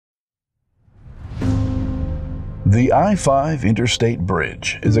The I-5 Interstate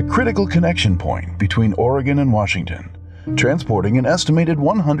Bridge is a critical connection point between Oregon and Washington, transporting an estimated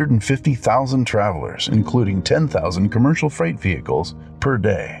 150,000 travelers, including 10,000 commercial freight vehicles, per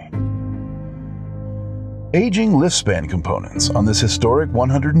day. Aging lift span components on this historic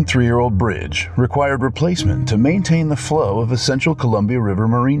 103-year-old bridge required replacement to maintain the flow of essential Columbia River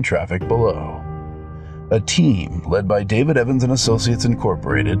marine traffic below. A team led by David Evans & Associates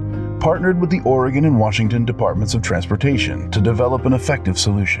Incorporated partnered with the Oregon and Washington Departments of Transportation to develop an effective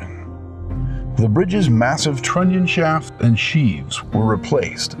solution. The bridge's massive trunnion shaft and sheaves were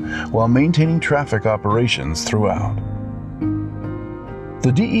replaced while maintaining traffic operations throughout.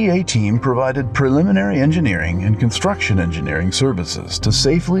 The DEA team provided preliminary engineering and construction engineering services to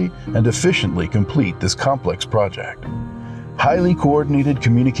safely and efficiently complete this complex project. Highly coordinated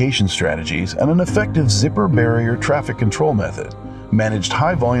communication strategies and an effective zipper barrier traffic control method managed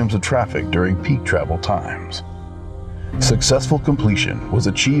high volumes of traffic during peak travel times. Successful completion was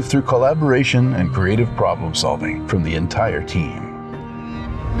achieved through collaboration and creative problem solving from the entire team.